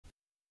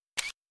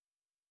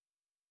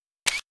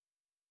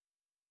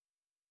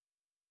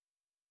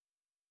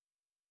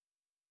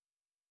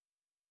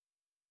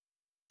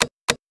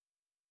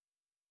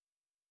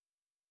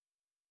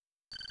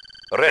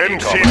Ready,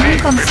 New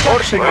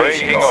construction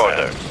waiting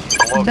order.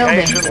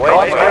 Building.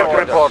 Conscript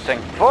reporting.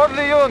 For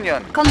the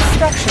Union.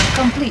 Construction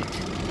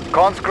complete.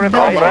 Conscript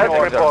Building.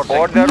 reporting.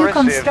 Order New received.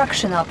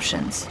 construction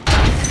options.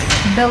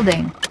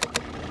 Building.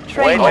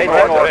 Training. Waiting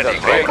order.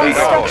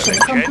 Construction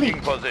Changing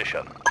complete.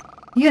 position.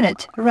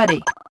 Unit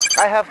ready.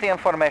 I have the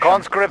information.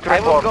 Conscript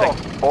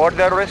reporting.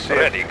 Order received.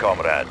 Ready,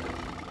 comrade.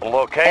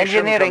 Location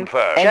Engineering.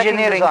 confirmed.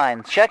 Engineering.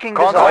 Designs. Checking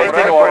Conscript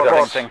designs.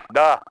 reporting.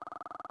 Da.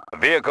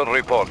 Vehicle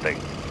reporting.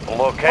 Oil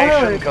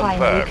Location refinery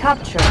confirmed.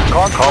 captured.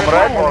 Comrade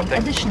Requiring reporting.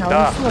 additional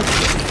Da.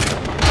 resources.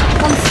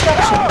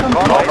 Construction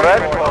complete.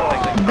 Comrade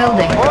reporting.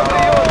 Building. For the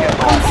Union.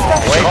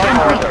 Construction Waiting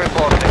order complete.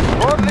 reporting.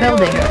 For the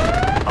Building. Union.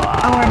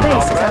 Our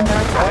base is under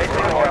attack.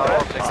 Waiting order.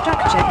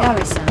 Structure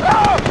garrison.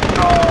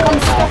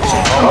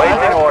 Construction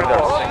Waiting complete.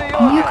 orders.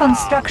 New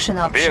construction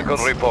Vehicle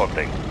options.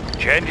 reporting.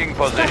 Changing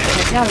position.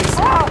 Structure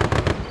garrison.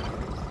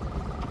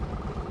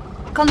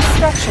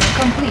 Construction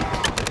complete.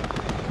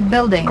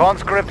 Building.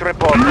 Conscript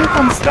reporting. New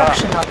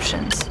construction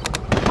options.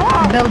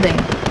 Building.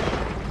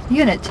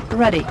 Unit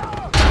ready.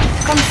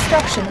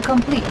 Construction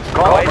complete.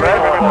 Comrade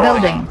reporting.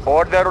 Building.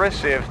 Order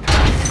received.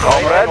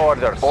 Comrade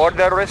orders.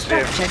 Order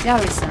received. Structure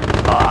garrison.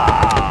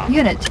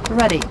 Unit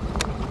ready.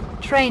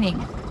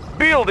 Training.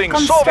 Building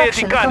Soviet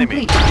Construction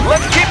economy. complete.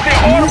 Let's keep the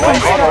New order.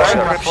 construction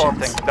Comrade options.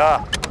 reporting.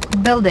 Da.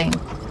 Building.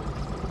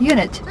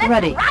 Unit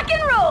ready. Rock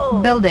and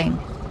roll! Building.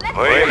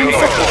 Waiting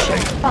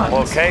Insufficient order.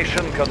 funds.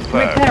 Location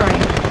confirmed.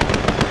 Repairing.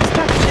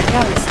 Structure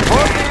garrison.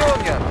 For the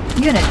Union.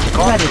 Unit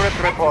ready.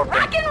 Conscript reporting.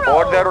 Rock and roll.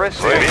 Order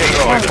received.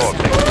 Vehicle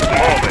reporting.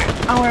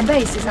 Moving. Our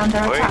base is under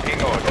attack.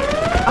 Waiting order.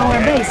 Our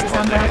base is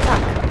under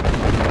attack.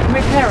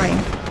 Repairing.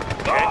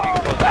 Changing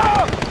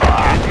position.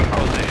 Changing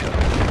position.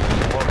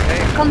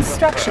 Location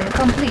Construction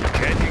complete.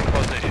 changing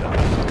position.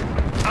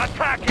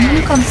 Attacking.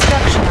 New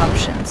construction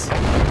options.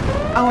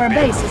 Our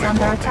base is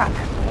under attack.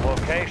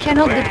 Location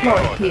Cannot waiting deploy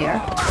order.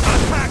 here.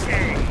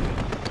 Attacking.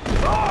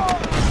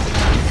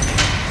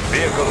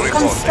 Vehicle reporting.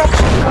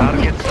 Construction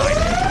Target complete.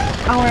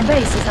 sighted. Our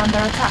base is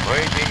under attack.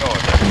 Waiting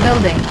order.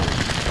 Building.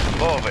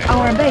 Moving.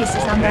 Our base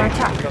is under Location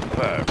attack.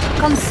 confirmed.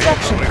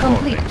 Construction Vehicle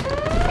complete.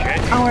 reporting.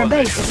 Changing Our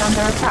base position. is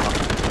under attack.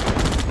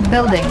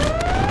 Building.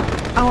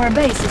 Our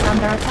base is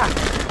under attack.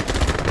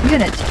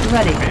 Unit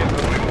ready.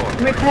 Vehicle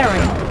reporting.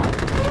 Repairing.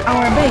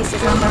 Our base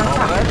is under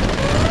attack.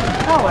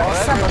 Power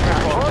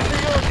sabotage.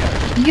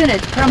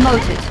 Unit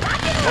promoted.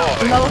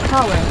 Moving. Low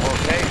power.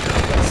 Location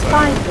confirmed.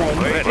 Spy plane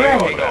Waiting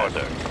ready.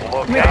 order.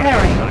 Location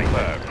Repairing.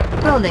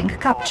 confirmed. Building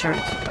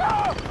captured.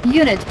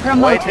 Unit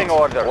promoted. Waiting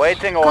orders.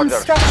 Waiting orders.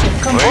 Construction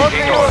complete.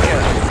 Waiting order.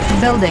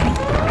 Building.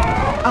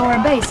 Our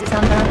base is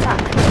under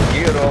attack.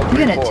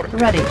 Unit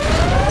ready.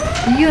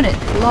 Unit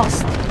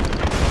lost.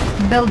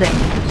 Building.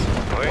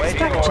 Waiting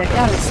Structure order.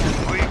 garrison.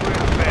 We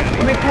will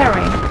vary.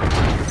 Repairing.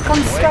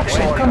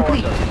 Construction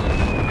complete.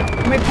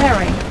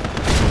 Repairing.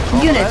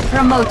 Unit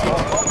promoted.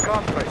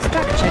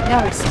 Structure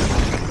garrison.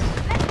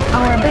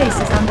 Our base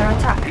is under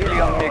attack.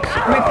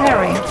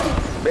 Repairing.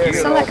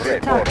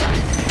 Select target.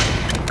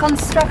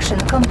 Construction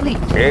complete.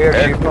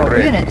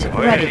 Unit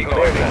ready. Waiting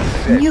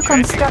order. New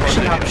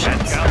construction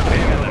options.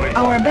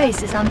 Our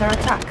base is under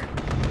attack.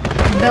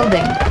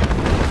 Building.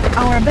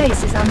 Our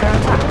base is under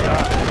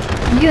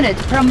attack. Unit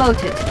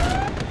promoted.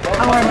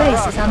 Our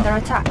base is under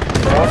attack.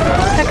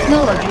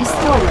 Technology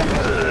stolen.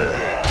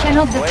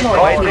 Cannot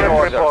deploy Waiting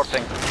here.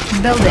 reporting.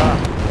 Building.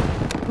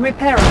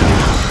 Repairing.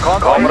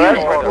 Comrade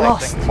Unit reporting.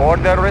 lost.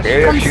 Order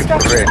received.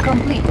 Construction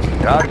complete.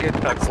 Target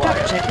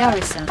acquired. Structure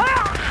garrison.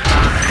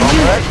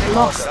 Unit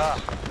lost.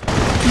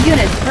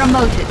 Unit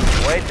promoted.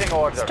 Waiting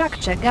orders.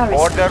 Structure garrison.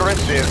 Order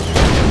received.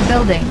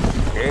 Building.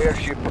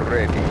 Airship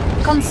ready.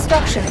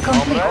 Construction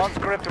complete.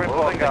 Conscript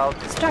reporting out.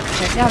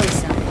 Structure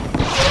garrison.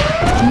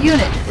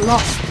 Unit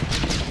lost.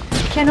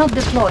 Cannot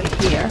deploy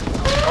here.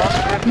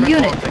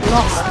 Unit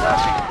lost.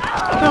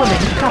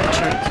 Building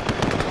captured.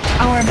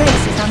 Our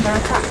base is under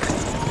attack.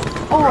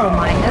 Ore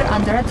miner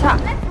under attack.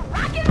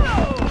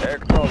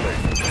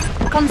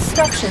 Acknowledged.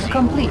 Construction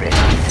complete.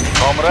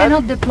 Comrade.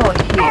 Cannot deploy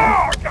here.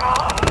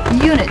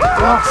 Unit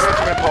lost.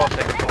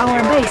 Reporting.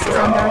 Our base is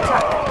under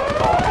attack.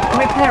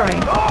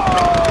 Repairing.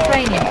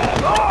 Training.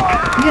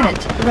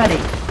 Unit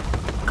ready.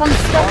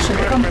 Construction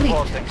complete.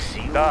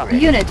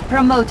 Unit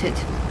promoted.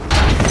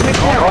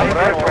 Repairing.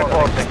 Comrade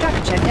reporting.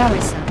 Structure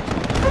garrison.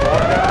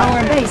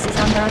 Our base is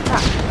under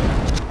attack.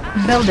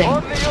 Building.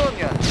 For the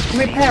Union.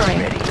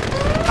 Repairing.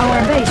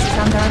 Our base is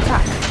under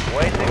attack.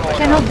 Waiting order.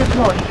 Cannot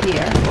deploy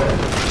here.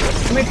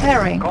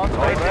 Repairing.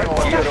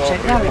 Structure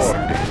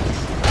garrison.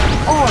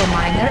 Ore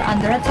miner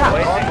under attack.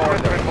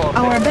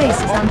 Our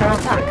base is under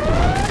attack.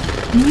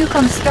 New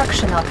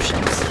construction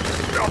options.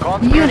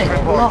 Unit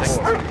lost.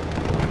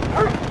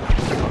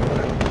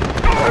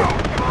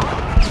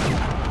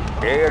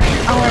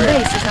 Airship Our ready.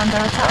 base is under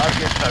attack.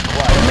 Target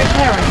acquired.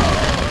 Repairing.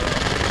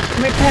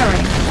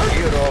 Repairing.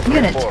 Zero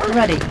Unit report.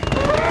 ready.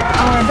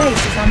 Our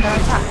base is under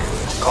attack.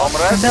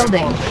 Comrade.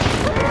 Building.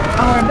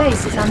 Our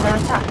base is under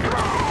attack.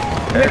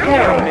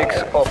 Repairing. Mix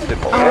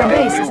optimal. Our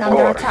base is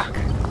under Report. attack.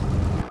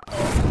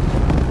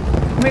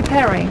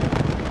 Repairing.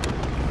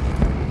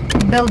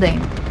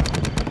 Building.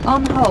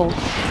 On hold.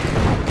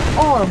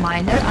 Ore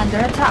miner under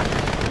attack.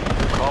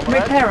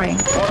 Repairing.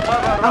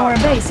 Our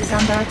base is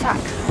under attack.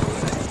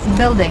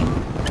 Building.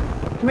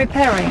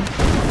 Repairing.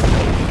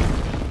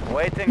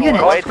 Waiting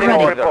Unit waiting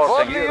ready.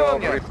 reporting. Zero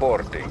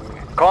reporting.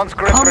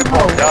 Conscript On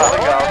report. hold.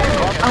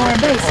 Our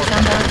base is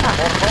under attack.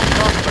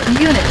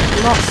 Unit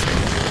lost.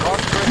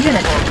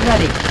 Unit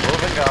ready.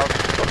 Moving out.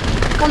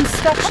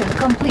 Construction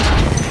complete.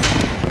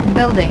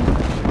 Building.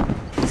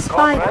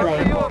 Spy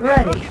plane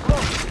ready.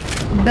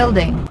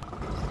 Building.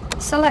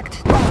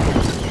 Select target.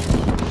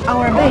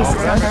 Our base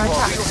is under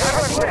attack.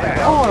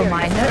 Ore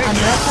miner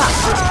under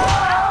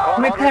attack.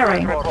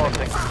 Repairing.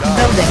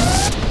 Building.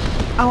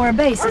 Our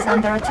base is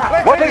under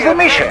attack. What is the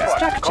mission?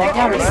 Structure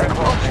garrison.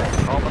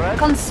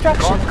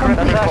 Construction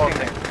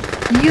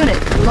complete.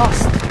 Unit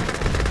lost.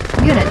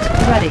 Unit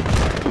ready.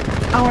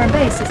 Our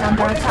base is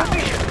under attack.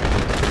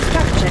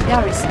 Structure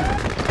garrison.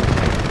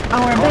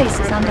 Our base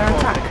is under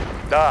attack.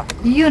 Da.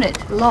 Unit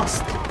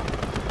lost.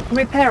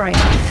 Repairing.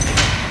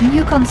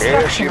 New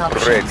construction Airship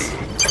options. ready.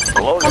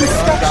 Closing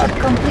Construction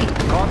complete.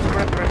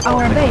 Conscript report.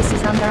 Our base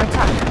is under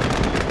attack.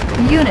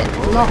 Unit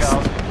lost.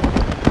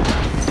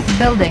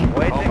 Building.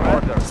 Waiting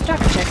orders.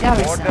 Structure Order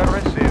garrison.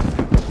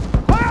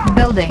 received.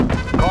 Building.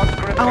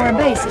 Conscript Our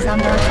report. base is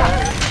under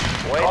attack.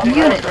 Waiting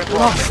Unit orders.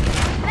 lost.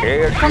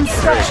 Airship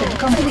Construction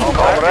complete.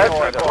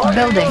 Comrade.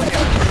 Building.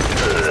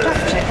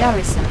 Structure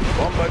garrison.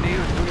 Somebody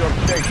to your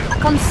station.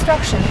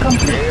 Construction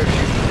complete.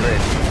 Airship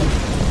ready.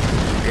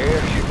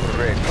 Airship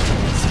ready.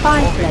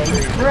 Spy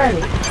plane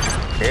ready.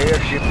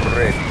 Airship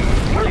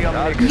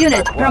ready.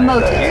 Unit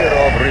promoted.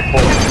 Hero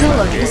report.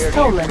 Technology Airship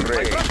stolen.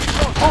 ready.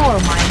 Ore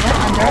miner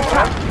under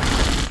attack.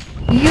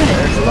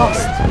 Unit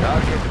lost.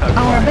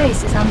 Our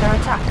base is under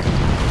attack.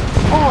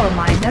 Ore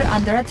miner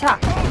under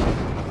attack.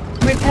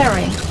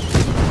 Repairing.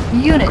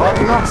 Unit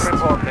lost.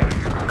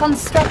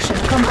 Construction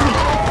complete.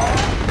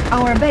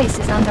 Our base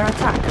is under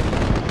attack.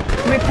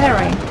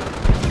 Repairing.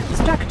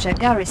 Structure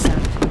garrison.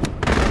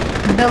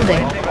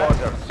 Building.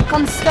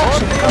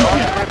 Construction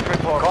complete.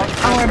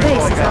 Our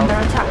base is under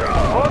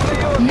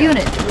attack.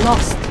 Unit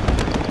lost.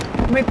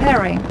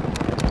 Repairing.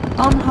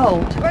 On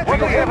hold.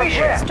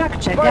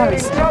 Structure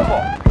garrison.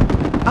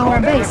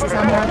 Our base is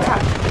under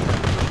attack.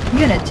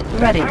 Unit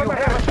ready.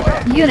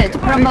 Unit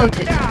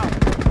promoted.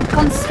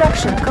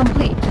 Construction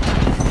complete.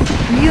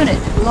 Unit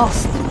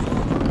lost.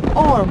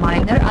 Ore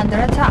miner under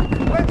attack.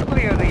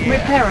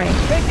 Repairing.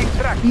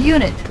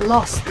 Unit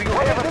lost.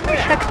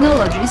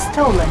 Technology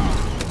stolen.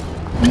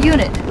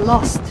 Unit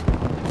lost.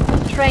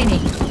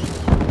 Training.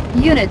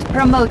 Unit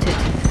promoted.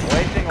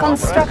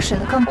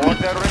 Construction complete.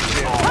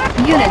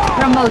 Unit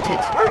promoted.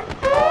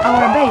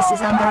 Our base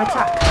is under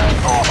attack.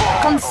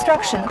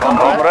 Construction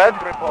complete. Comrade.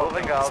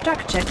 Moving out.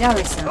 Structure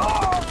garrison.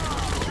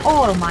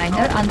 Ore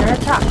miner under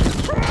attack.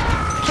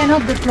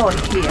 Cannot deploy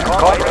here.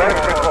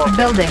 Conscript report.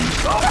 Building.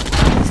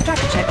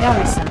 Structure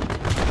garrison.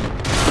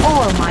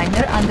 Ore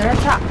miner under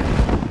attack.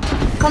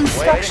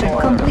 Construction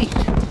complete.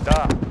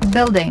 Da.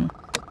 Building.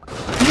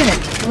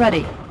 Unit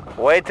ready.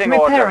 Waiting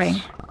Repairing.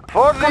 orders.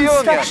 For the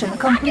Construction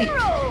complete.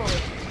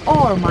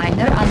 Ore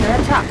miner under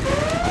attack.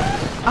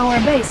 Our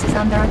base is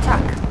under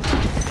attack.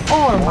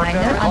 Ore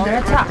miner under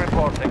attack.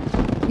 Reporting.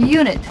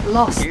 Unit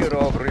lost.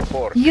 Hero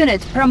report.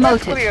 Unit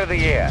promoted. Clear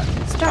the air.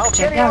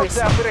 Structure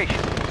garrison. operation.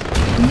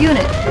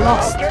 Unit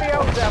lost. Carry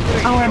out the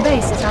operation. Our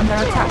base is under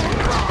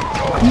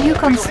attack. New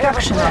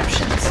construction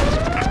options.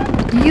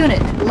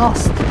 Unit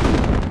lost.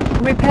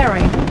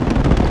 Repairing.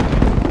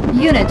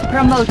 Unit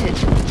promoted.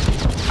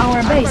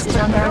 Our base is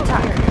under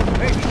attack.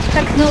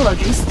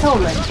 Technology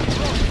stolen.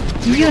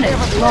 Unit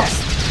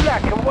lost.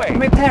 Black away.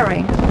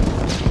 Repairing.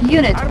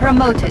 Unit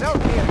promoted.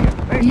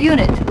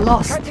 Unit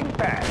lost. Cutting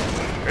back.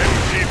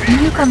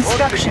 New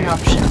construction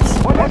options.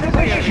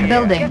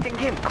 Building. Getting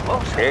in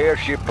closer.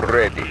 Airship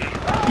ready.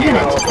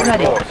 Unit Hero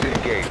ready. reports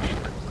engaged.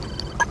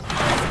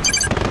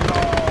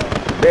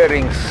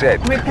 Bearing set.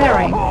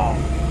 Repairing.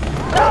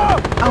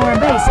 Our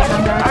base is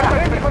under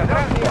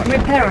attack.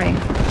 Repairing.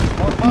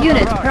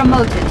 Unit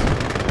promoted.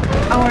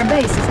 Our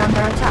base is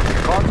under attack.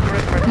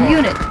 Conscript report.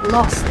 Unit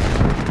lost.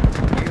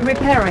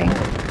 Repairing.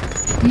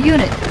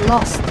 Unit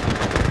lost.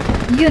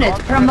 Unit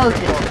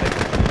promoted.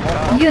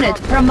 Unit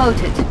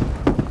promoted.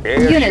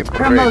 Airship Unit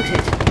promoted.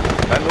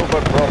 ready.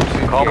 Maneuver prompts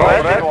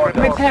engaged.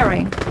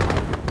 Repairing.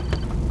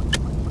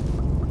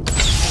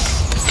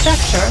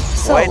 Structure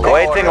sold.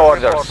 Waiting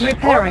orders.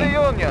 Repairing.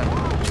 Union.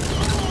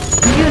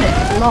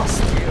 Unit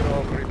lost.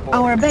 Hero report.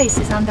 Our base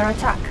is under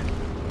attack.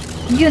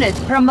 Unit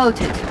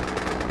promoted.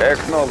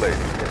 Acknowledged.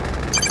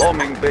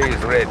 Bombing base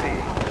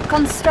ready.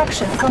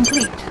 Construction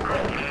complete.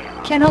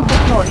 Cannot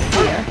deploy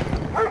here.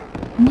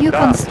 New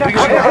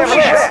construction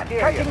options.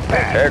 Cutting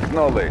back.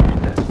 Acknowledged.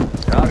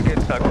 Target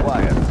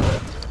acquired.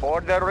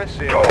 Order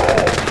received.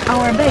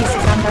 Our base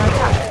is under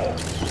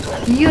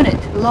attack.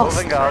 Unit lost.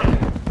 Moving out.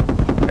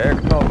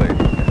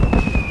 Acknowledged.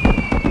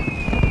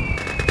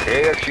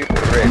 Airship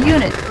ready.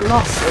 Unit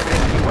lost.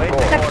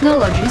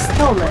 Technology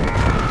stolen.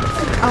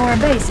 Our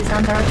base is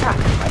under attack.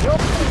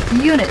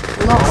 Unit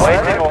lost.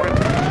 Waiting order.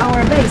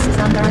 Our base is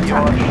under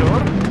attack.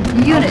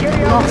 Unit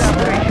lost.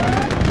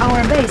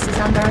 Our base is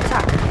under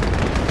attack.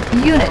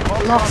 Unit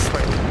lost.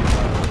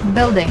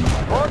 Building.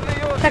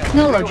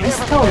 Technology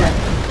stolen.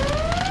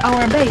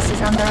 Our base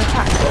is under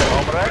attack.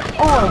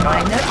 Ore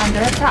miner under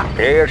attack.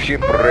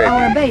 Airship ready.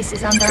 Our base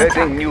is under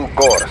Setting attack. new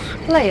course.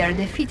 Player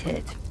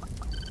defeated.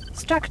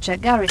 Structure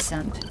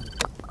garrisoned.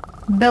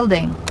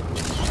 Building.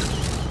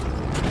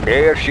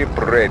 Airship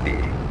ready.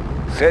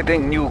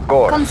 Setting new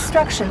course.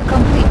 Construction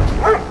complete.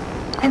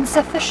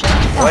 Insufficient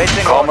funds.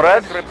 Waiting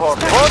comrades. Report.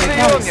 For Structure the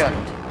Union.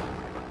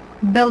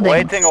 garrisoned. Building.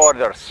 Waiting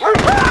orders.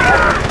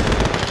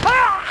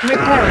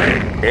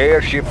 Repairing.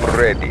 Airship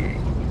ready.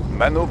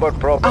 Maneuver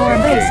props Our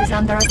base engaged. is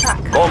under attack.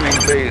 Bombing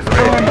base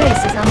Our ready.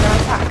 base is under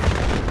attack.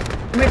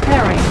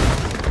 Repairing.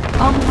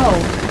 On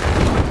hold.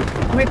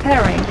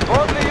 Repairing.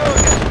 For the Union.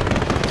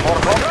 For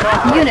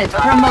home Unit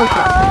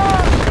promoted.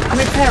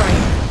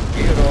 Repairing.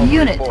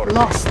 Unit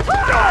lost.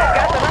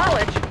 Got the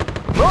knowledge.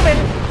 Moving.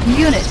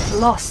 Unit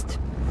lost.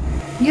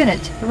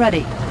 Unit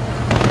ready.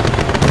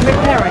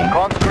 Repairing.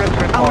 Conscript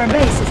Our reporting.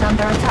 base is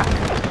under attack.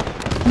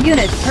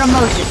 Unit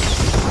promoted.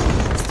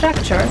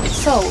 Structure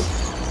sold.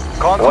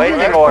 Waiting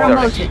Unit orders.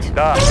 promoted.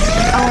 Done.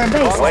 Our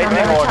base is Waiting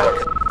under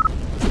orders.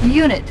 attack.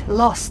 Unit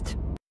lost.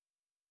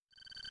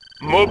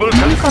 Mobile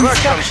New construction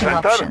construction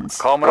center. options.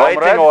 Comrade.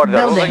 Waiting orders.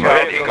 Building.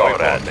 Ready,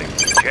 comrade.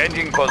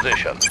 Changing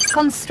position.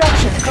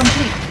 Construction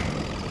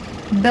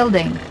complete.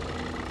 Building.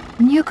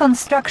 New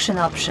construction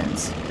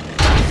options.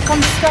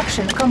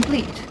 Construction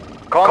complete.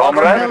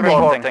 Comrade Building.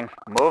 reporting.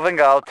 Moving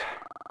out.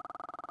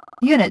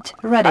 Unit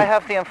ready. I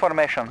have the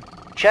information.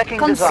 Checking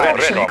Construction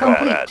design. Ready,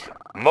 comrade.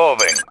 complete.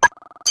 Moving.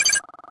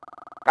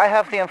 I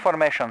have the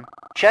information.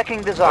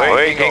 Checking design.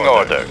 Waiting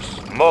orders.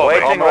 Moving.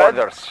 Waiting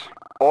orders.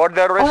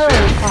 Order Oil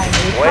received.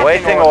 refinery.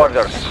 Waiting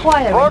orders.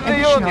 Acquiring For the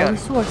additional Union.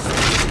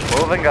 resources.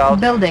 Moving out.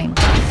 Building.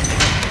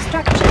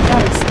 Structure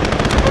garrison.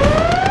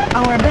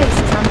 Our base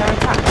is under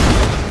attack.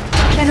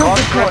 Cannot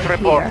Conscript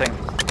deploy reporting.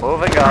 here.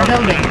 Moving out.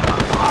 Building.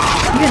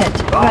 Unit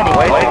ready.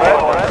 Waiting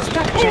orders.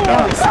 Structure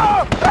garrison.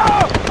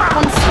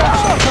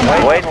 Construction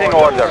complete. Waiting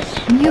orders.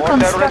 New Order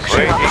construction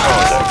received. Waiting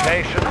options. order.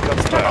 Location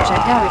confirmed.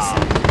 Structure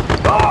garrison.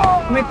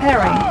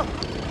 Repairing.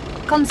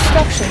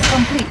 Construction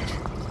complete.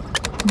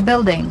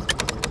 Building.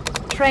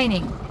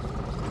 Training.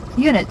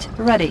 Unit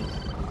ready.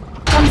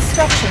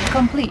 Construction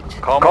complete.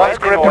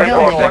 Conscript Building.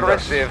 reporting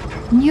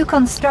received. New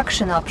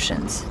construction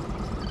options.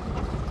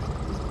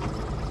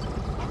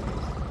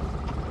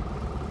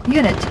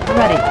 Unit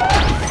ready.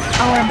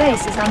 Our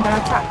base is under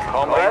attack.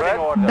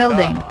 Comrade.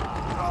 Building.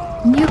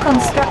 New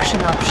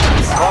construction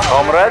options.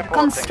 Comrade.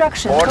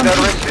 Construction Order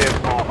complete.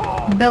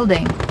 received.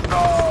 Building.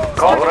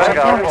 Comrade.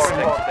 garrison.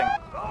 Reporting.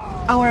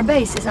 Our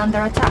base is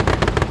under attack.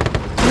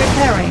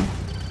 Repairing.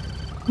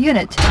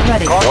 Unit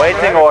ready.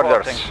 Waiting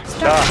orders.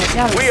 Structure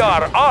garrison. We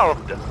are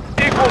armed.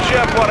 Equal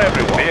share for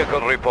everyone.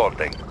 Vehicle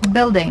reporting.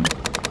 Building.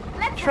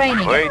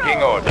 Training.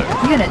 Waiting order.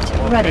 Unit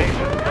ready.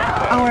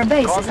 Our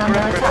base is under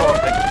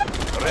attack.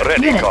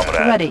 Ready, Unit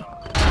comrade. ready.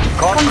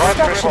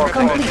 Construction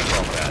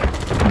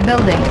complete.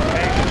 Building.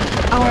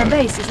 Our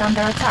base is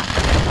under attack.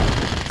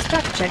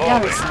 Structure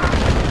garrison.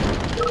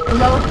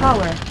 Low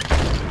power.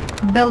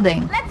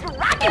 Building.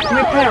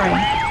 Repairing.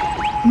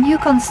 New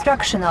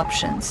construction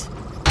options.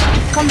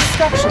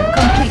 Construction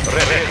complete.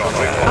 Ready,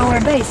 comrade.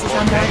 Our base is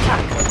under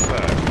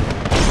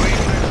attack.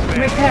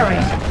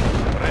 Repairing.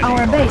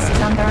 Our base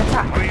is under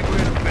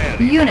attack.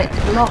 Unit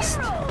lost.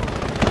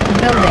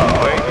 Building.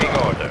 Waiting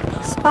order.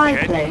 Spy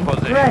Changing plane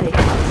position. ready.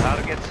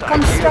 Target sight.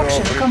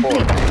 Construction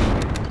complete.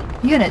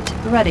 Unit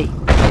ready.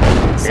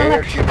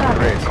 Select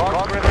target.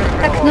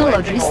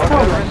 Technology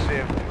stolen.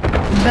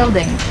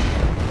 Building.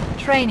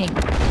 Training.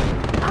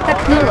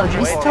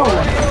 Technology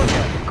stolen.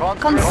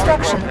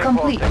 Construction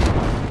complete.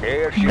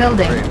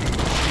 Building.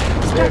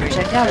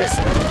 Structure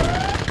garrison.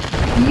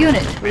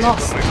 Unit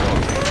lost.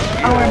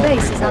 Our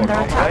base is under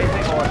attack.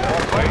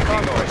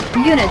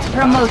 Unit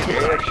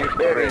promoted.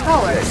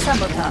 Power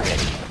sabotage.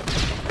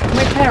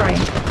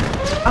 Repairing.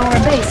 Our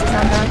base is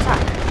under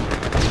attack.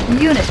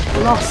 Unit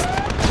lost.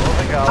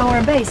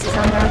 Our base is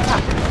under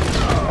attack.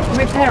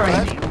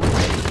 Repairing.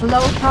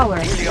 Low power.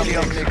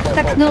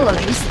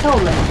 Technology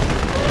stolen.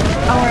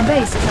 Our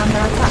base is under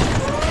attack.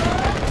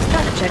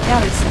 Structure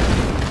garrison.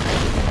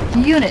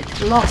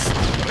 Unit lost.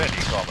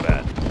 Ready,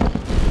 comrade.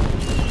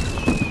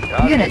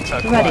 Unit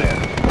ready.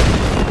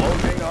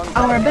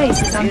 Our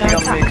base is under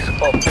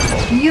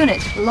attack.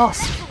 Unit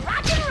lost.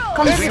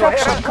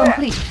 Construction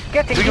complete.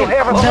 Do you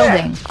have a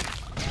Building.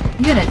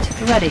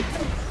 Unit ready.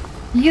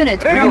 Unit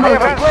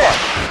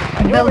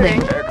promoted.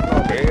 Building.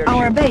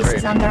 Our base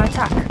is under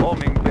attack.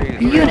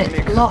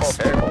 Unit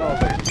lost.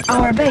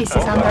 Our base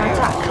is under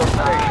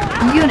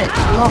attack. Unit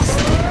lost.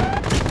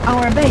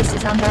 Our base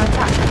is under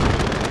attack.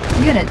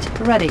 Unit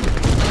ready.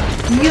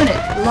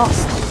 Unit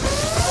lost.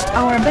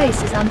 Our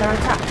base is under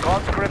attack.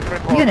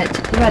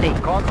 Unit ready.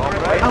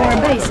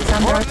 Our base is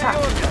under attack.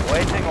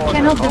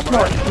 Cannot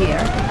deploy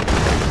here.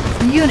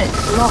 Unit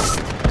lost.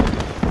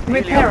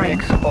 Repairing.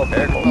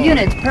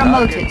 Unit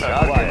promoted.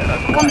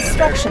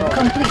 Construction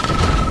complete.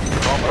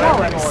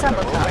 Power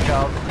sabotage.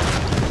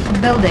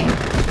 Building.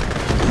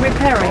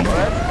 Repairing.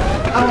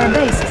 Our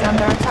base is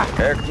under attack.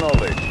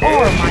 Acknowledge.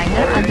 Ore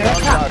miner under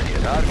attack.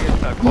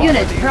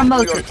 Unit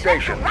promoted.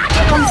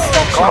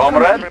 Construction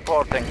Comrade complete.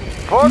 reporting.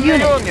 For the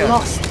Unit Union.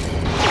 lost.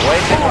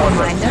 Waiting Ore orders.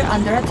 miner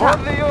under For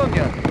attack. the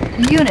Union.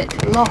 Unit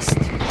lost.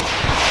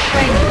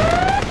 Training.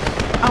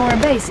 Our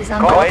base is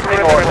under Waiting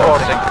attack.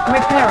 reporting.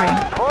 Repairing.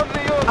 For the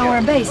Union.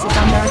 Our base is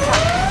under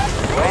attack.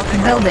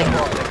 Waiting Building.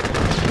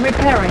 reporting.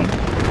 Repairing.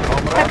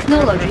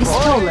 Technology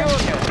stolen.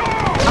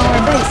 Our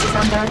base is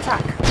under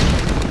attack.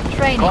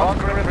 Training.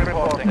 Conscript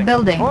reporting.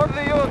 Building. For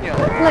the Union.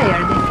 Player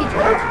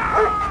defeated.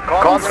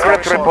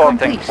 Conscript Construction reporting.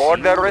 complete.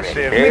 Order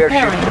received.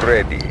 Repairing.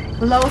 ready.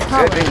 Low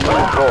Setting power.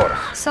 new course.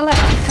 Select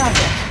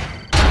target.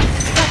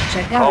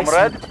 Structure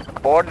Comrade, garrison.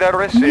 order New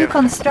received.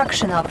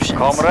 construction options.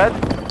 Comrade,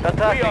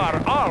 attacking.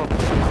 armed.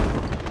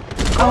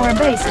 Our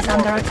base is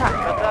under attack.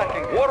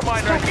 Attacking. War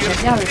miner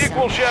Structure garrison.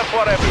 Equal share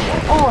for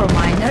everyone. Ore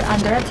miner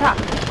under attack.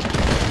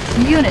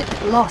 Unit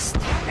lost.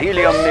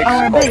 Helium mix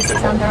Our base is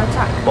optimal. under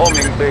attack.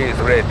 Bombing base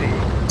ready.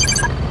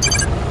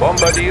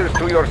 Bombardiers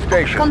to your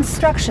station.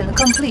 Construction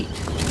complete.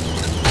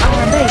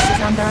 Our base is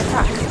under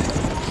attack.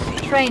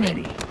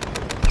 Training.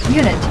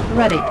 Unit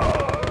ready.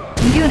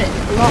 Unit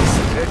lost.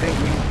 Setting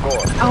new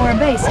course. Our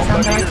base is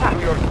under Bombardiers attack.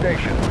 to your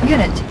station.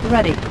 Unit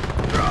ready.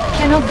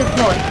 Cannot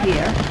deploy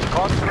here.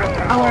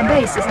 Our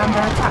base is under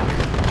attack.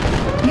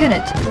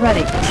 Unit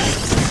ready.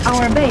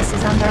 Our base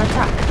is under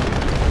attack.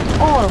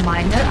 Ore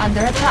miner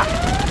under attack.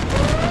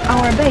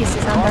 Our base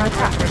is under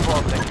attack.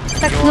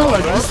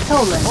 Technology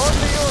stolen.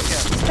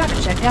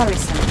 Structure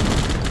garrison.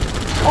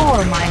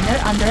 Ore miner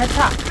under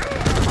attack.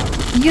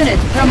 Unit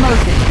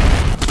promoted.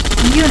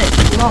 Unit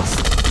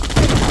lost.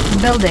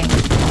 Building.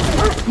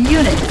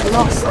 Unit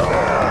lost.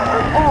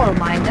 Ore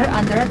miner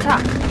under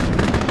attack.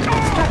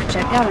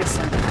 Structure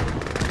garrison.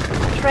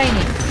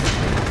 Training.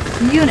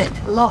 Unit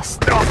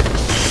lost.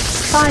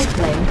 Spy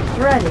plane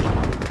ready.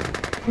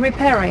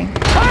 Repairing.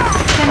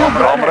 Cannot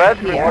deploy Comrade,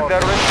 here. order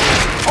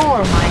received.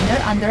 Ore miner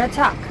under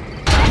attack.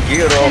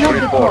 Hero Cannot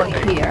deploy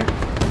reporting. here.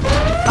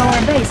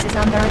 Our base is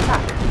under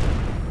attack.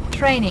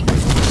 Training.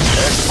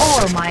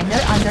 Ore miner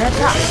under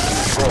attack.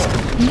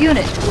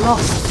 Unit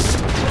lost.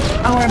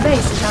 Our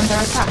base is under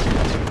attack.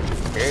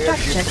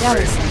 Structure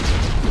garrison.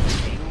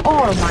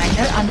 Ore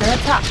miner under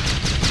attack.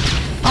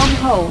 On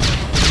hold.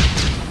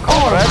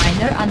 Ore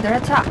miner under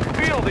attack.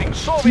 Building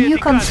Soviet New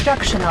economy.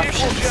 construction Equal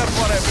options. share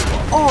for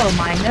everyone. Ore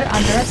miner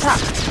under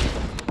attack.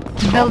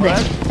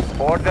 Building.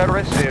 Order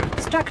received.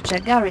 Structure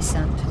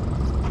garrisoned.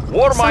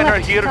 War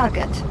miner Select here.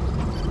 target.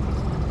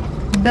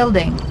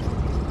 Building.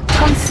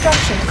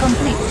 Construction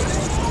complete.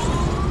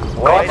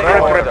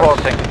 Conscript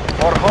reporting.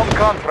 For home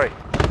country.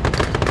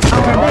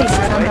 Our base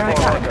is under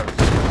Waiting attack.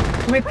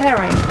 orders.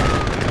 Repairing.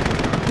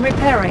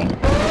 Repairing.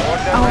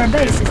 Order Our received.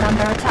 base is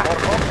under For attack.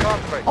 home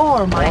country.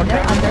 Ore miner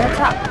under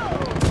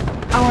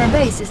attack. Our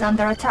base is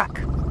under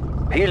attack.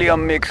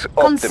 Helium mix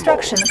optimal.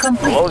 Construction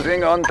complete.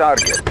 Closing on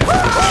target.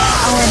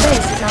 Our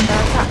base is under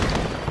attack.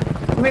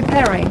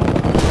 Repairing.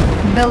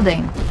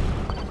 Building.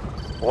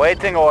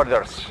 Waiting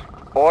orders.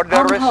 Order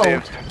On hold.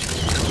 received.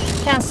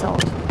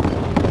 Cancelled.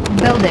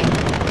 Building.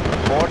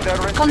 Order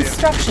received.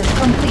 Construction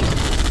complete.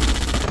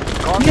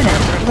 Conscript Unit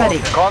reporting. ready.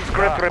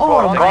 Conscript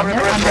Ore reporting. miner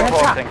Conscript under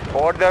reporting.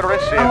 Order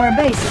received. Our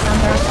base is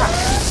under attack.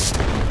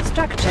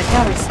 Structure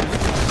garrison.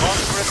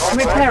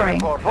 Conscript Repairing.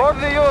 For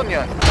the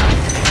Union.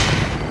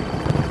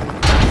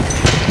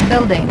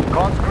 Building.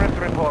 Conscript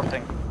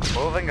reporting.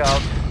 Moving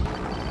out.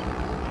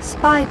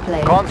 Spy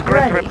plane Conscript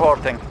ready.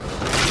 reporting.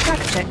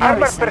 Structure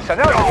garrison. Waiting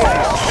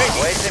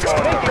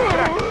order.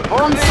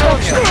 For the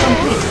Construction Union.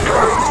 complete.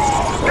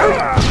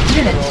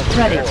 Unit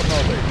ready.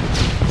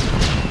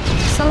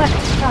 Select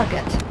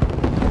target.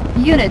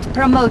 Unit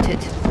promoted.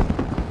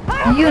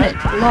 Unit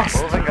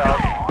lost. Moving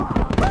out.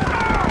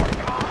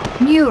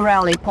 New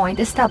rally point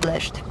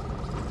established.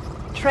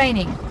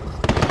 Training.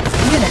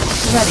 Unit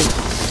ready.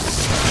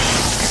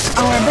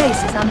 Our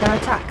base is under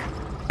attack.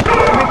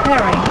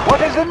 Repairing.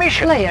 What is the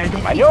mission? Player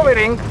defeated.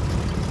 Maneuvering.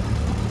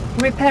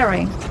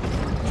 Repairing.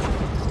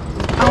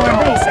 Our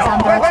base is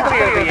under attack.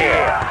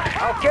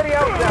 I'll carry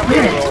out that.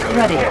 Unit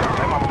ready.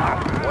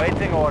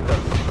 Waiting orders.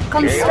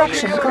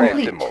 Construction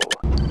complete.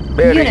 Optimal.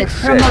 Bearing Unit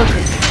set.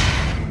 promoted.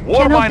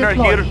 War Cannot miner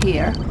deploy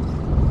here. here.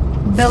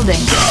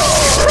 Building.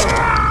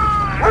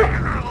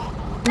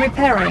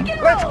 Repairing.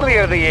 Let's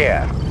clear the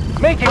air.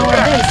 Making Our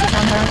fast. base is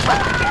under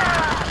attack.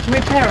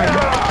 Repairing.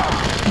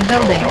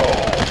 Building.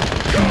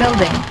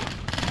 Building.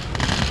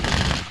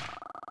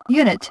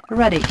 Unit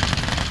ready.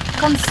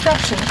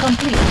 Construction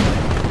complete.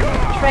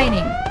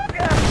 Training.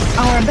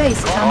 Our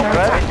base is under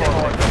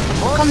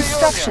attack.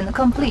 Construction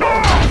complete.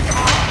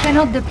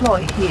 Cannot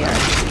deploy here.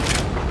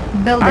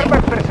 Building.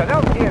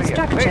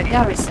 Structure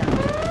garrison.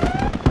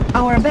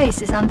 Our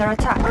base is under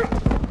attack.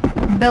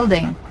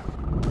 Building.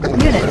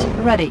 Unit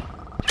ready.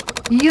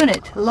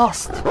 Unit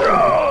lost.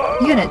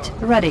 Unit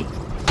ready.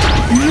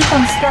 New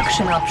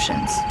construction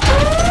options.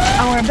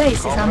 Our base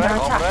is under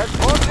attack.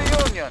 For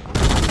the Union.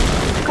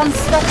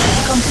 Construction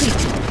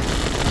complete.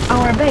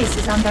 Our base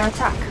is under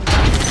attack.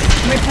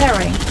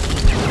 Repairing.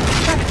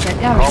 Structure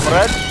garrison.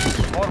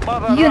 Comrade.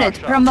 Unit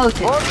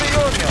promoted.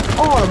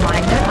 Ore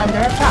miner under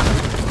attack.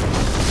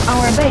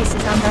 Our base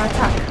is under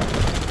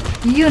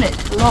attack.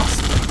 Unit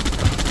lost.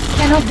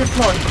 Cannot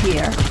deploy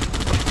here.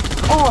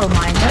 Ore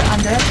miner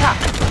under attack.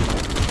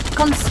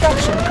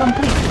 Construction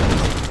complete.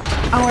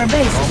 Our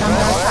base is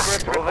under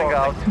attack. Moving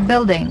out.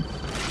 Building.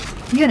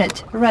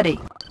 Unit ready.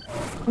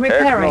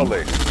 Repairing.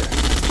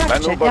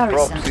 Structure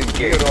garrison.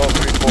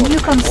 New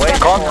construction.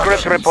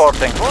 Conscript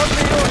reporting.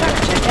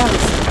 Structure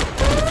garrison.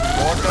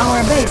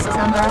 Our base is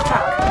under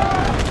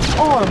attack.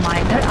 Ore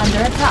miner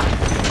under attack.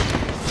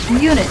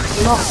 Unit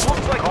lost.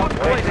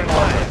 Waiting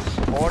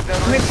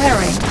orders.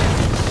 Repairing.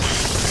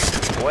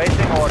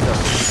 Waiting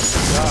orders.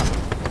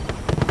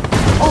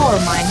 Ore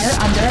miner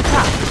under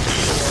attack.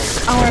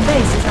 Our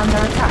base is under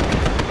attack.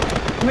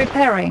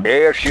 Repairing.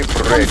 Airship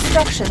ready.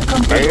 Construction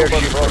complete.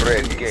 Airship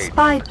ready.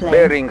 Spy plane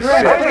Bearing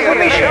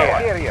ready.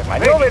 set.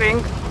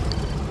 Maneuvering.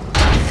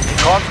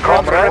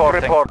 Conscript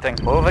reporting.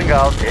 Moving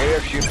out.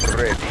 Airship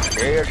ready.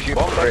 Airship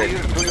ready.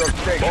 To your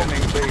station.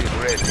 Bombing base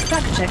ready.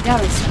 Structure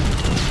garrison.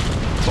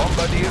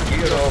 Bombardier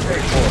gear of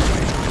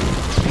reporting.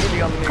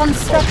 Helium mix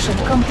Construction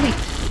optimal. complete.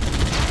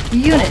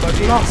 Unit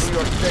Bombardier lost. to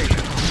your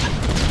station.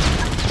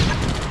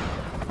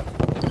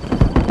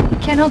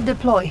 Cannot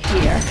deploy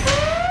here.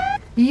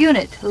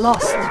 Unit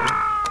lost.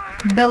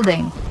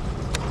 Building.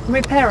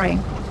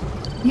 Repairing.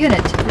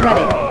 Unit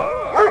ready.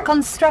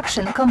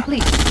 Construction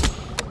complete.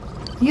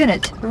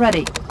 Unit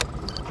ready.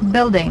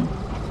 Building.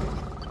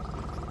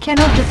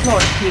 Cannot deploy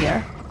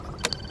here.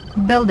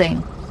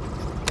 Building.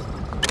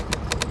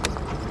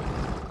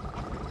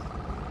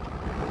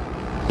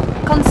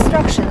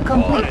 Construction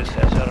complete.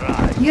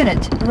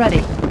 Unit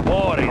ready.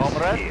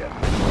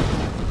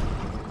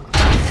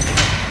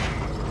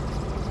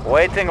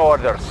 Waiting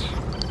orders.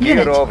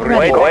 Unit over.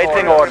 ready.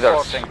 Waiting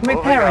orders.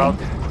 Repairing.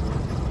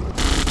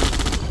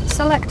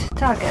 Select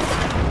target.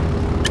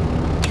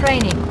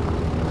 Training.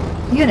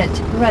 Unit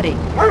ready.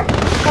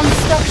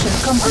 Construction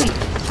complete.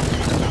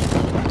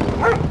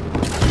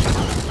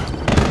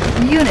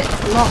 Unit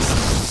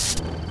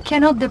lost.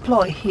 Cannot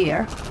deploy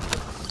here.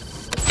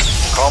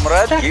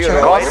 Comrade, Structure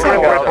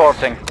conscript set.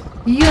 reporting.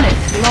 Unit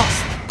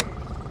lost.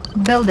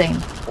 Building.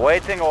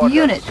 Waiting orders.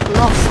 Unit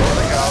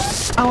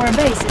lost. Our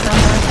base is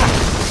under attack.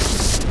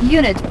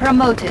 Unit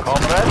promoted.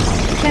 Comrade,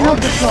 Cannot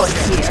deploy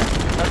here.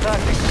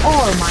 attacking.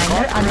 Ore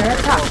miner under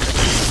attack.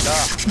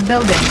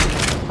 Building.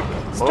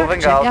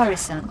 Moving Structure out.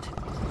 garrisoned.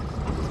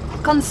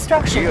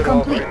 Construction Gear of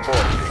complete.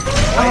 reporting.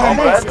 Our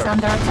Comrade. base is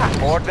under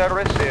attack. Order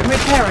received.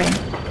 Repairing.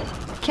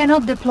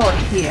 Cannot deploy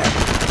here.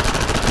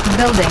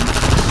 Building.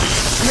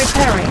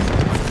 Repairing.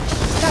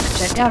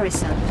 Structure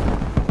garrison.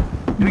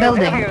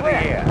 Building.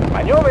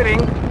 Maneuvering.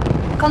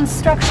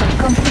 Construction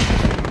complete.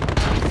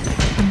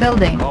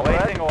 Building.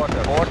 Waiting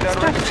order. Order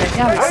Structure received.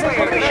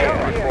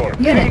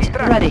 garrison. Unit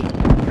ready.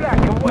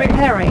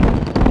 Repairing.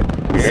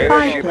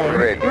 Spy Airship plane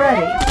ready.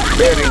 ready.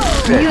 Bearing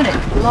set.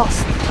 Unit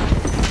lost.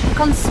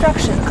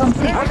 Construction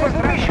complete.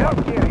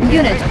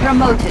 Unit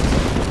promoted.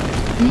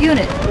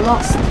 Unit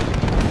lost.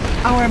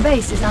 Our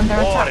base is under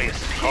attack.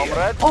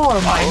 Comrade,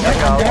 Ore miner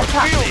under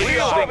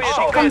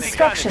attack.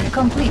 Construction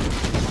complete.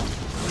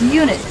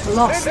 Unit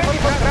lost.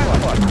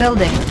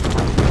 Building.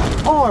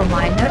 Ore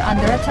miner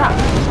under attack.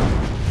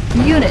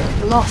 Unit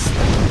lost.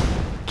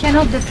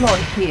 Cannot deploy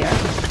here.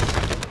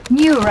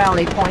 New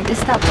rally point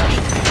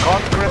established.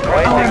 conscript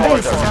Our waiting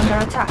base orders. is under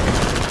attack.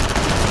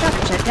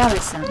 Structure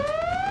garrison.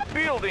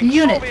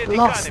 Unit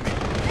lost.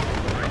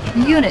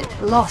 Unit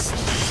lost.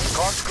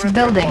 Conscript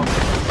Building.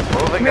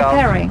 moving out.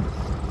 Repairing.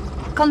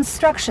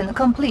 Construction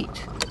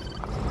complete.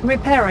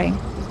 Repairing.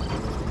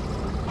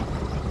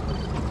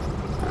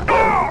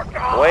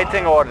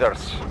 Waiting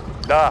orders.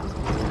 Da.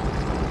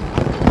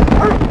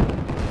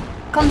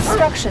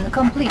 Construction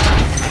complete.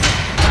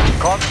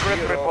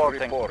 Conscript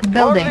reporting.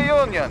 Building. For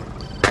the Union.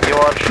 You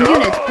are sure?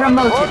 Unit For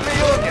promoted.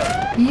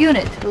 the Union.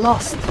 Unit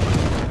lost.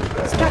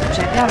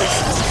 Structure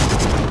garrison.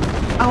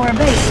 Our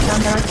base is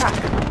under attack.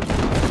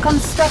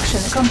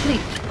 Construction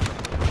complete.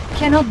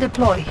 Cannot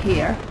deploy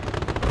here.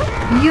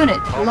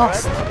 Unit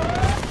lost.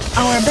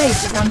 Our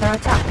base is under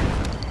attack.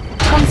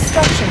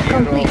 Construction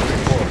complete.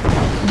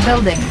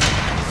 Building.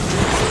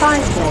 Spy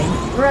plane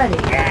ready.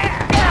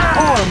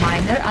 Ore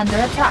miner under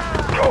attack.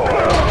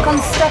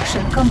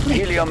 Construction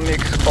complete. Helium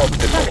mix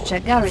optimal. Structure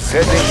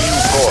garrison. Setting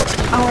new course.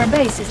 Our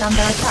base is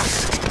under attack.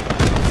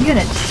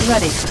 Unit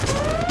ready.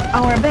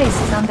 Our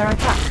base is under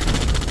attack.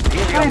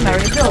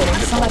 Primary building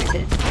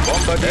selected.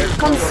 Bombardier to your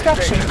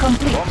Construction station.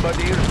 complete.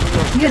 Bombardier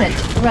to your Unit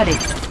ready.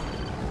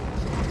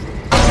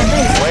 Our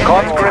base is under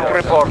Conscript attack.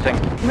 reporting.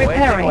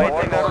 Repairing.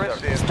 Waiting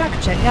orders.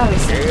 Structure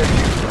garrison.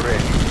 airship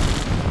ready.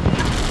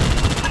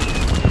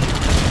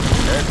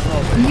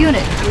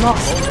 Unit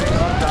lost.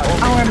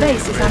 Our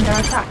base is under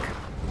attack.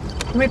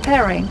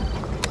 Repairing.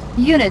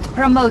 Unit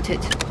promoted.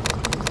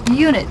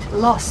 Unit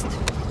lost.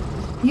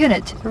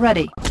 Unit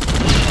ready.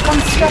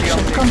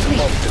 Construction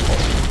complete.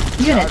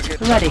 Unit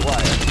ready.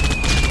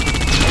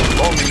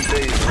 Bombing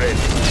base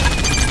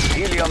ready.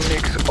 Helium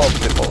mix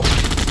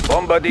optimal.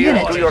 Bombardier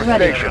Unit to your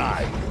ready. station.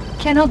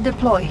 Cannot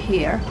deploy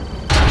here.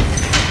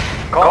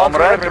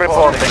 Comrade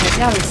reporting.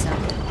 Garrison.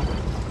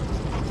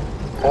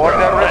 Order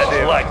Let's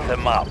received. light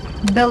them up.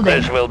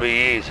 Building. This will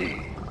be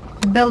easy.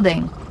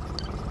 Building.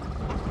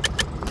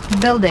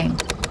 Building.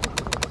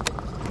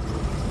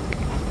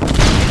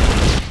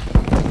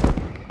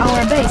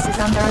 Our base is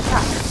under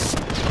attack.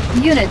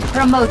 Unit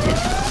promoted.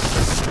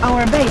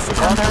 Our base is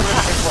under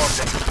attack.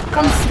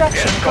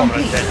 Construction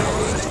complete.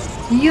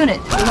 Unit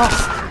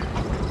lost.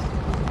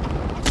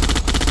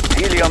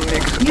 Helium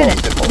mix Unit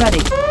possible.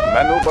 ready.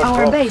 Maneuver Our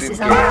drops base in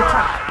is under view.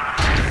 attack.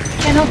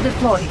 Cannot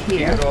deploy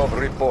here. Clear of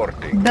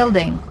reporting.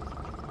 Building.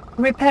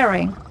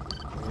 Repairing.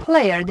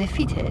 Player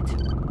defeated.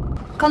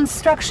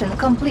 Construction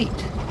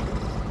complete.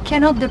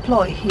 Cannot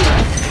deploy here.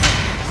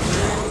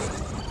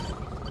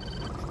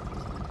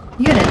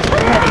 Unit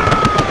ready.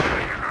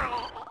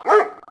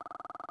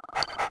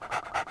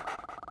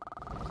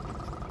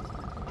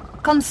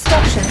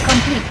 Construction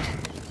complete.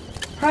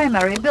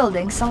 Primary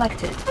building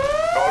selected.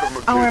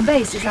 Our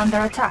base is under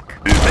attack.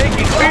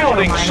 Making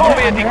building Miner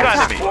Soviet under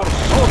economy. attack.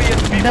 Soviet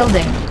people.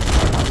 Building.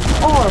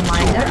 Ore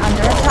miner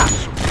under attack.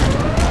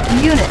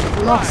 Unit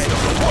lost.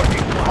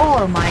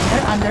 Ore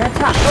miner under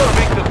attack.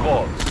 Serving the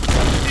cause.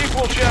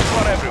 Equal share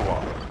for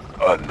everyone.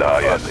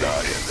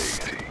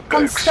 Annihilating.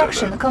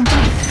 Construction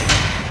complete.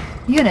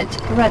 Unit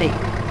ready.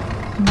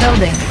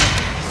 Building.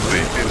 The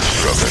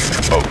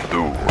instrument of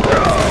doom.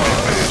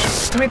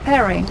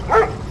 Repairing.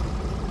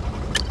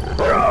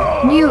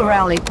 New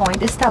rally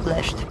point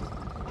established.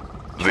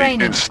 The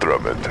Training.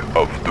 instrument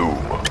of doom.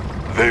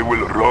 They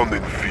will run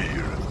in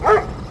fear.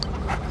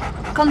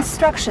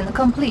 Construction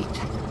complete.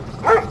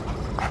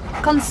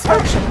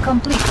 Construction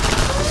complete.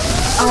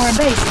 Our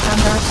base is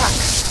under attack.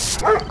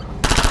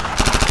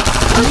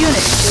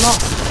 Unit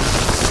lost.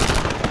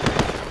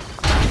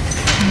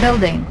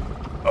 Building.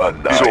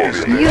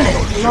 Annihilation. Unit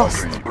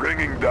lost.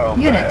 Bringing down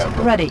Unit the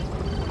hammer. ready.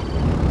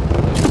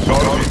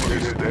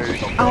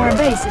 Our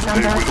base is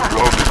under attack.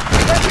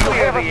 We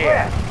have a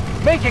plan.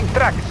 Making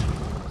tracks.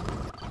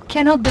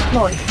 Cannot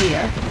deploy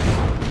here.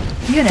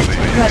 Unit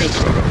ready.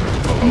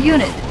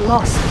 Unit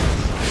lost.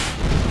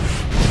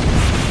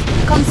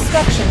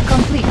 Construction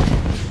complete.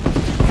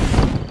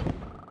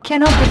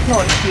 Cannot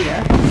deploy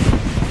here.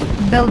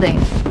 Building.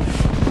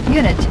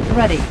 Unit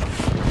ready.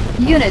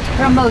 Unit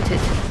promoted.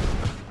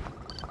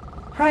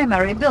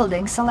 Primary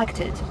building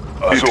selected.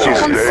 It is day of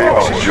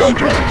Construction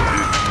judgment.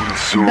 complete. It will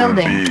soon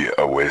Building. be a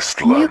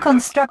wasteland. New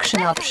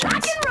construction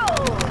options.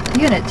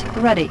 Unit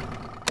ready.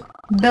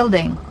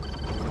 Building.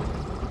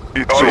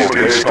 It is the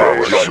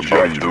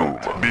day of doom.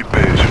 Be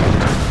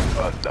patient.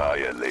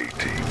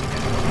 Annihilating.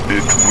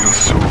 It will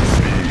soon be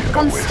a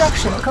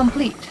Construction wasteland.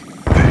 complete.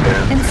 The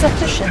end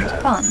Insufficient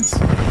funds.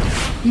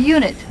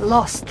 Unit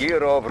lost.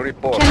 Gear of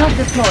reporting. Cannot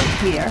deploy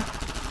here.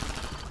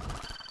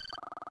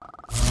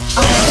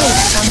 Our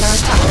base is under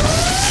attack.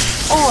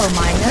 Ore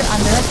miner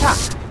under attack.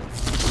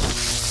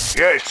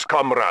 Yes,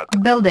 comrade.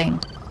 Building.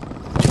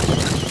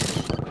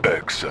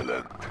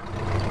 Excellent.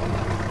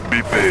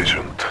 Be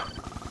patient.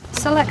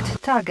 Select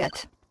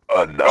target.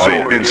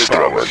 The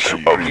instruments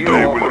of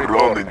doom will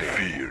run in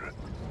fear.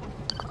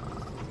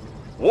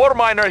 War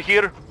miner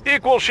here.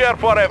 Equal share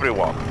for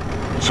everyone.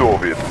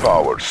 Soviet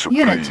power supreme.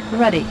 Unit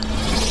ready.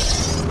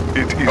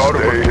 It is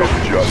day of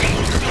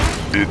judgment.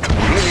 It will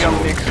Helium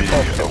soon mix be a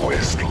possible.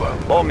 wasteland.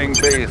 Bombing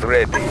base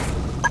ready.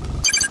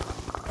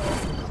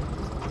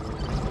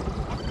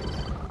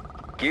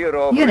 Gear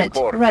of Unit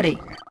reporting. ready.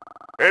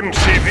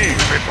 MCV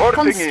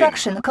reporting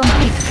Construction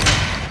complete.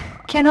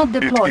 Cannot in. It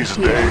deploy is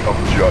here. day of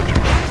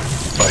judgment.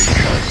 I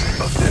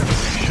cast a deadly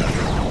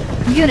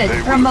shadow. Unit They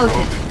will promoted.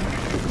 run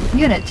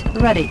Unit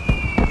ready.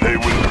 in- They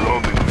will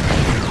run in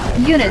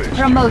fear. Unit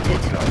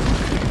promoted.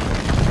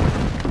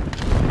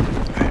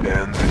 The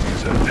end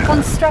is at hand.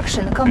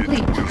 Construction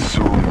complete. It will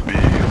soon be a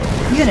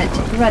wasteland. Unit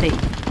ready.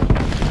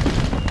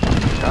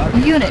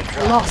 Unit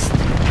lost.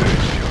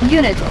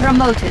 Unit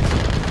promoted.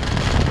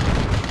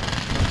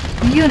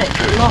 Unit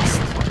lost.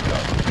 The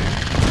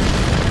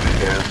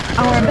end is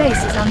Our at base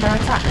hand. is under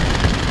attack. Be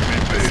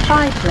patient.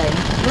 Spy plane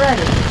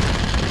ready.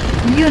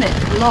 Unit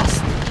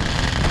lost.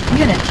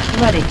 Unit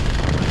ready.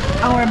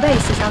 Our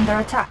base is under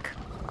attack.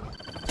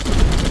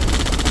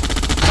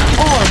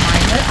 Ore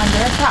miner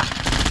under attack.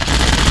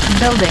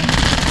 Building.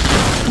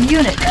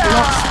 Unit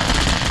lost.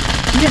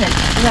 Unit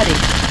ready.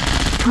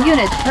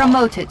 Unit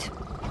promoted.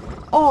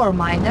 Ore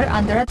miner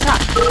under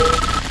attack.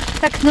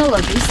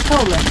 Technology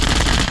stolen.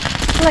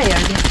 Player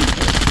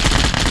defeated.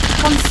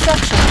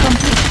 Construction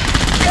complete.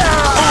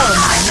 Ore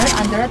miner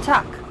under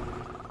attack.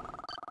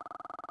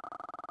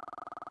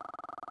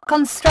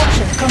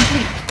 Construction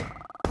complete.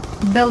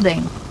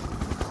 Building.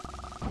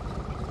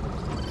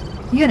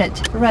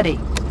 Unit ready.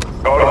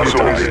 It is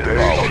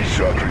day of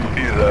judgment.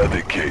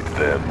 Eradicate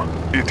them.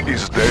 It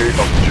is day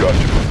of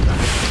judgment.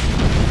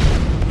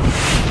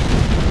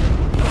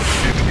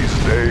 It is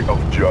day of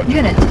judgment.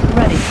 Unit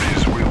ready.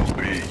 These will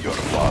be your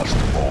last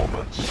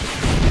moments.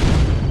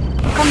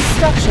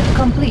 Construction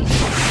complete.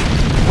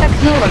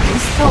 Technology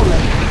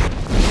stolen.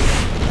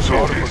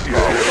 So it is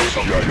day of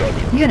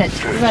judgment. Unit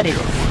ready. Your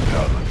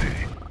mortality.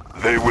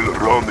 They will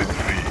run in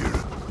fear.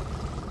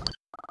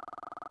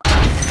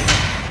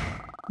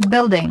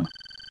 Building.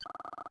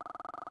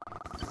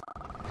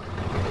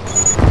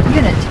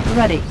 Unit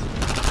ready.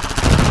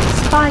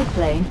 Spy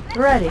plane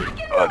ready.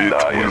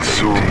 It will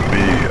soon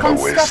be a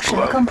Construction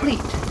wasteland.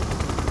 complete.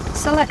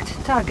 Select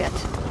target.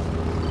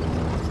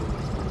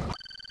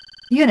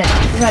 Unit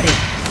ready.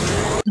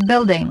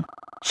 Building.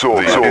 So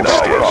the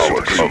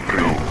instruments of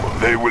doom,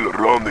 they will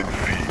run in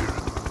fear.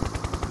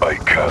 I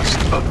cast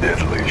a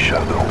deadly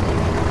shadow.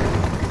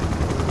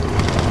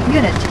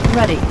 Unit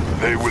ready.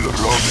 They will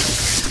run in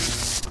fear.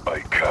 I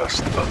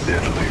cast a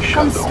deadly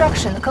shadow.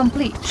 Construction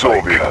complete.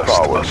 Soviet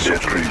power,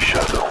 deadly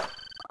shadow.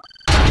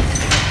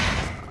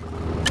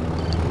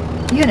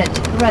 Unit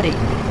ready.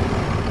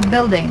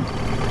 Building.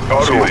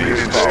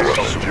 Soviet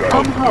power,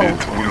 On hold.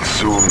 it will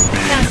soon be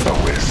Cancel.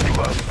 a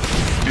wasteland.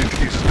 It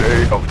is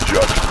day of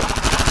judgment.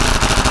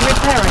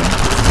 Repairing.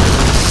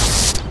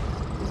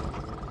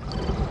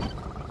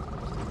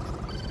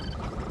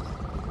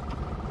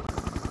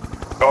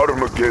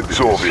 Armageddon.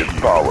 Soviet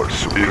power,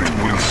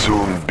 it will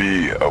soon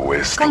be a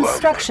wasteland.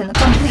 Construction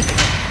complete.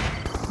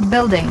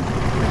 Building.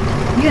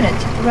 Unit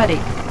ready.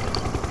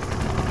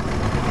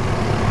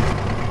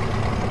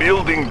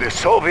 Building the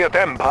Soviet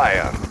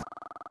Empire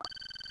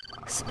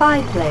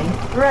Spy plane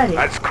ready.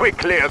 as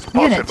quickly as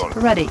Unit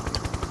possible. ready.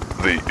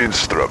 The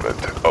instrument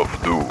of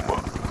doom.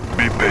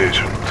 Be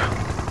patient.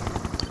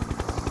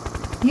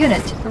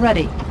 Unit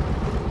ready.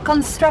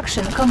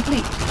 Construction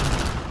complete.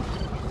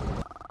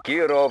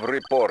 Kirov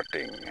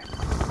reporting.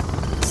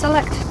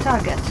 Select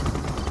target.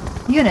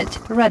 Unit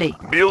ready.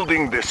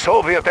 Building the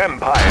Soviet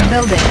Empire.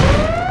 Building.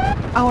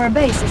 Our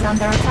base is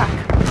under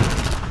attack.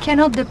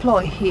 Cannot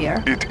deploy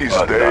here. It is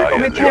day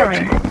of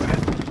Repairing. judgment.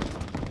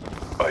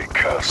 I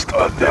cast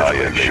a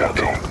deadly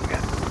shadow.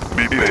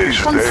 Be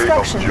patient.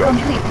 Construction Day of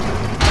judgment. complete.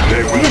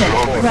 They will Unit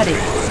run ready.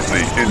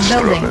 the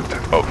instrument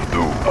of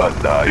doom.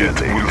 It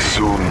will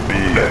soon be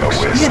a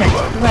Unit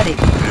wasteland. ready.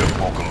 The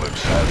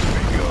apocalypse has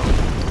begun.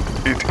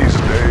 It is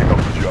day of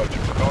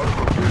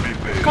judgment. Be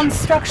patient.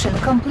 Construction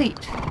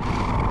complete.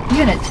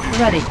 Unit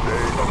ready.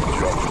 Day of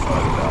judgment.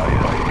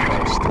 I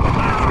cast a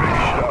deadly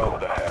shadow.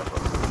 The hammer.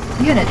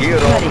 Unit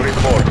Kirov ready.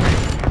 reporting.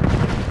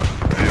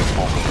 The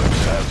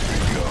apocalypse has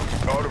begun.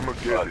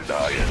 Armageddon.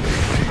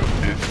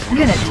 It will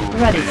Unit soon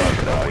ready. be a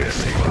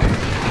wasteland.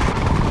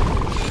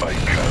 I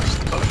cast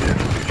a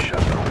deadly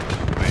shadow.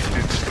 The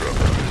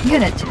instrument.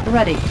 Unit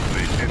ready.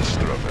 The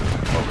instrument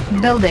of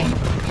doom. Building.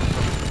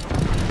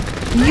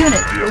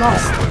 Unit The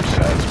lost. apocalypse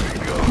has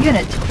begun.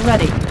 Unit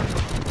ready.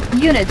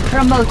 Unit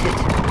promoted.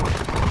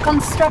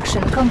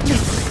 Construction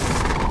complete.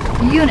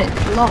 Unit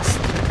lost.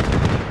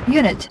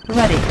 Unit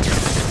ready.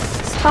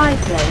 Spy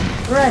plane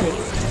ready.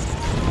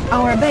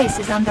 Our base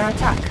is under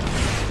attack.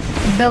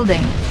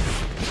 Building.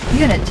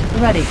 Unit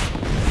ready.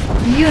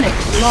 Unit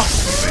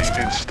lost.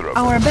 The instrument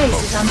Our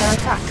base is under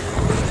attack.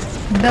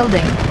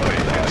 Building.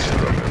 the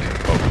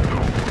instrument of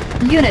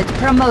doom. Unit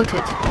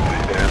promoted.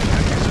 The end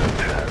is at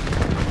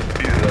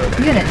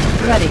hand. Unit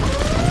ready.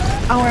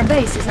 Our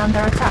base is under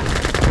attack.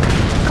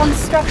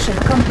 Construction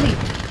complete.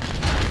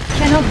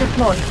 Cannot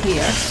deploy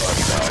here.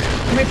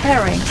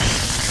 Repairing.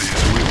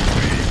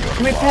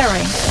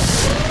 Repairing.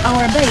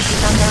 Our base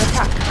is under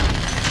attack.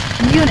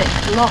 Unit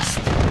lost.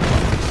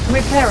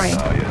 Repairing.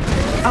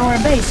 Our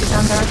base is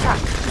under attack.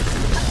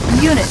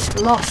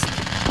 Unit lost.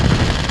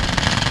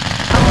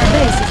 Our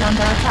base is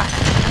under attack.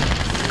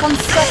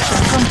 Construction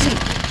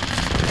complete.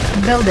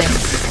 Building.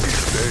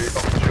 Day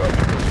of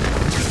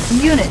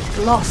judgment. Unit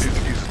lost. It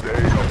is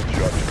day of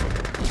judgment.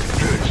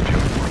 Taste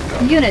your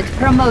mortality. Unit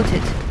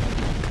promoted.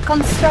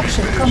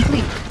 Construction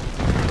complete.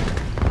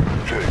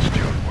 Taste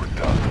your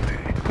mortality.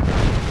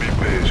 Be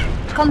patient.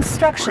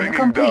 Construction Bringing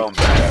complete. down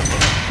the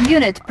hammer.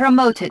 Unit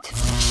promoted.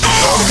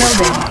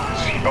 Building.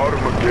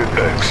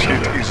 Armageddon.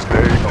 It is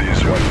day of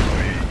These will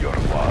be your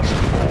last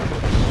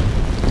moments.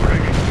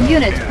 Bringing down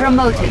Unit the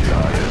promoted.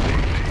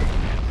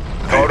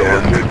 The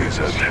end is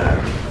at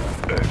hand.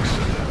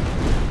 Excellent.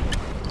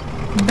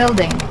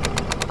 Building.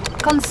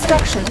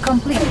 Construction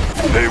complete.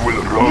 They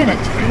will run Unit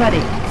in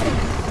ready.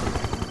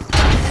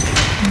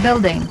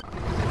 Building.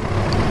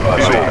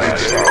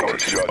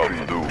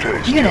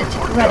 Unit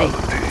ready.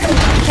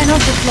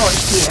 Cannot deploy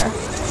here.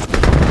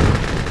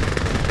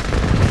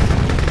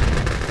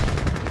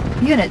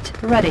 Unit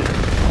ready.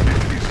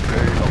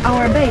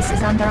 Our base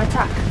is under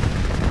attack.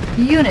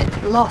 Unit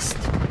lost.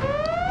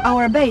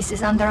 Our base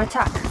is under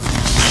attack.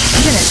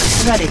 Unit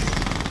ready.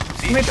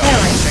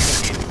 Repairing.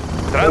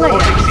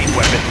 Transporting seat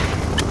weapon.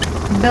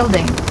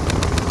 Building.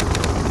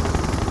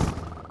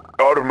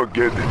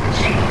 Armageddon is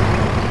here.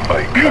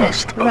 I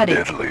cast a ready.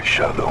 deadly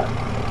shadow.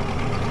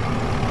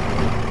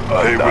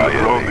 They will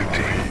run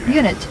into here.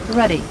 Unit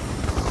ready.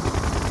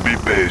 Be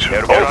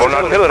patient. Airborne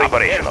artillery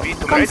operational.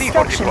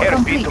 Construction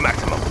complete.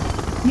 maximum.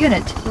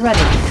 Unit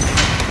ready.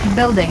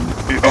 Building.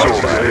 It's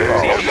already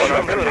Airborne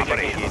artillery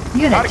operational.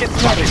 Unit Target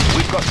ready. spotted.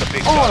 We've got the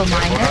big All shot.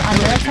 miner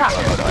under attack.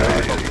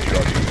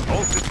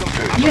 All systems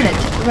Unit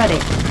ready.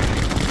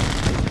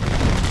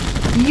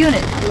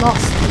 Unit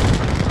lost.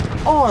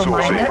 All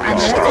miner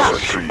under attack.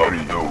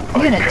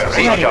 Unit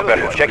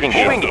ready. checking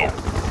in.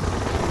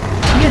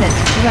 Unit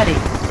ready.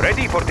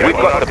 Ready for We've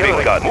got the big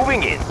artillery. gun.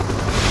 Moving in.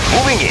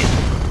 Moving in.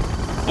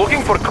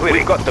 Looking for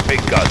clearing. We've got the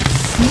big gun.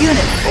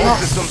 Unit All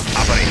lost. systems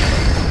operating.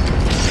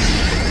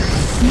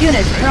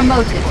 Unit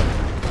promoted.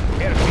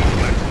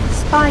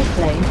 Spy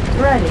plane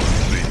ready.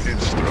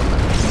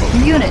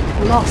 Unit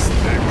lost.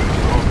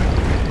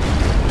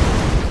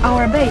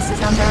 Our base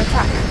is under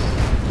attack.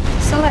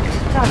 Select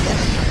target.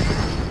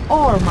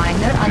 Ore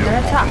miner under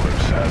attack.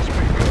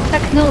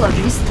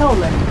 Technology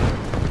stolen.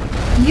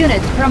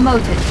 Unit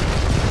promoted.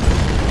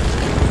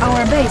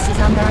 Our base is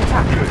under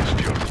attack.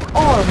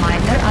 Ore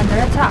miner under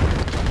attack.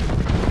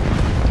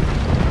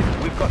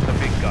 We've got the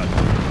big gun.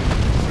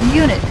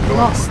 Unit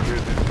lost.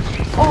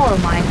 Ore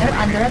miner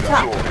under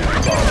attack.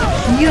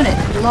 Unit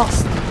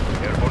lost.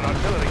 Airborne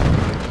artillery.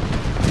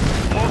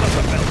 Load up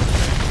the belt.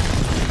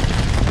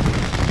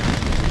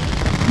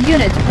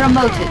 Unit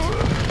promoted.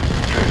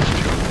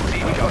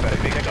 We've got the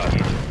big gun.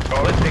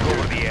 Let's take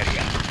over the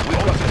area.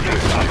 We've got the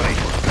big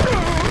operation.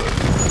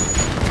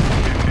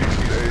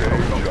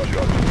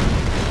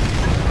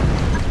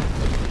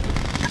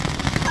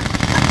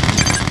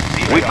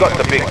 We've got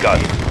the big gun.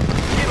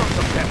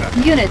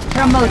 Unit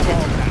promoted.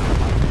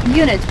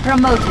 Unit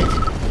promoted.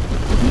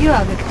 You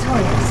are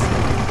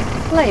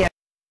victorious. Player